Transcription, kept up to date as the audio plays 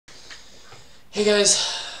Hey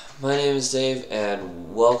guys, my name is Dave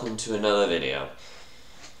and welcome to another video.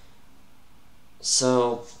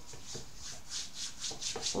 So,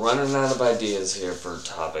 running out of ideas here for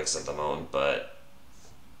topics at the moment, but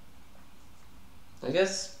I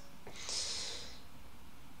guess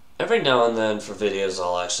every now and then for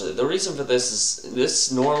videos the reason for this is,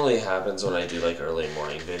 this normally happens when I do like early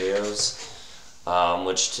morning videos,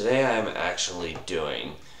 which today I'm actually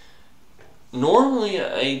doing. Normally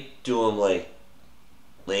I do them like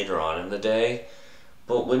later on in the day,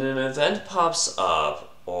 but when an event pops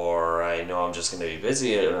up or I know I'm just going to be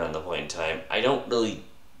busy around the point in time, I don't really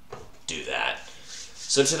do that.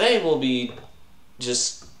 So today we'll be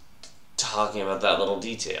just talking about that little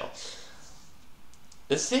detail.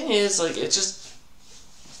 The thing is, like, it's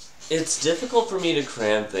difficult for me to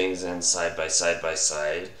cram things in side by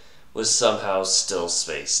side with somehow still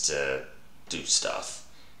space to do stuff.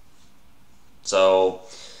 So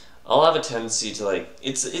I'll have a tendency to, like,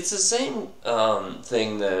 it's the same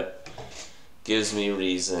thing that gives me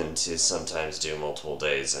reason to sometimes do multiple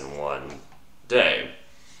days in one day.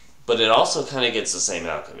 But it also kind of gets the same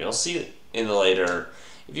outcome. You'll see in the later,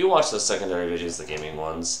 if you watch the secondary videos, the gaming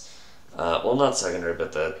ones, well, not secondary,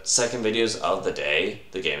 but the second videos of the day,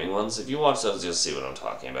 the gaming ones, if you watch those, you'll see what I'm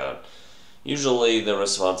talking about. Usually the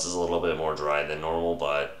response is a little bit more dry than normal,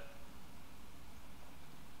 but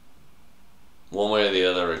one way or the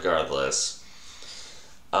other, regardless,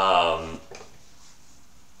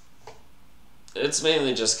 it's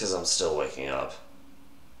mainly just because I'm still waking up.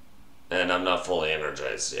 And I'm not fully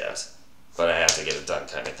energized yet. But I have to get it done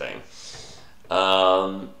kind of thing.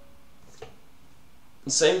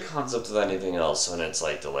 Same concept with anything else when it's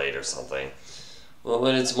like delayed or something. Well,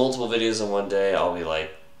 when it's multiple videos in one day, I'll be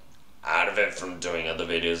like out of it from doing other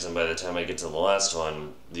videos, and by the time I get to the last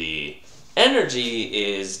one, the energy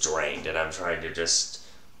is drained and I'm trying to just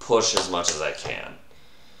push as much as I can.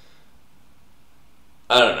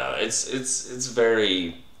 I don't know, it's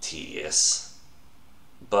very tedious,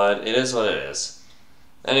 but it is what it is.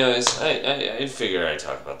 Anyways, I figure I'd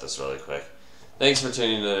talk about this really quick. Thanks for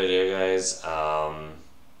tuning into the video, guys.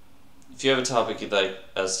 If you have a topic you'd like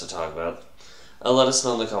us to talk about, let us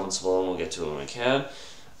know in the comments below and we'll get to it when we can.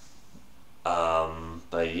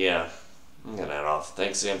 But yeah, I'm gonna head off.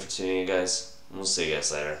 Thanks again for tuning in, guys, and we'll see you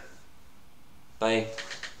guys later. Bye.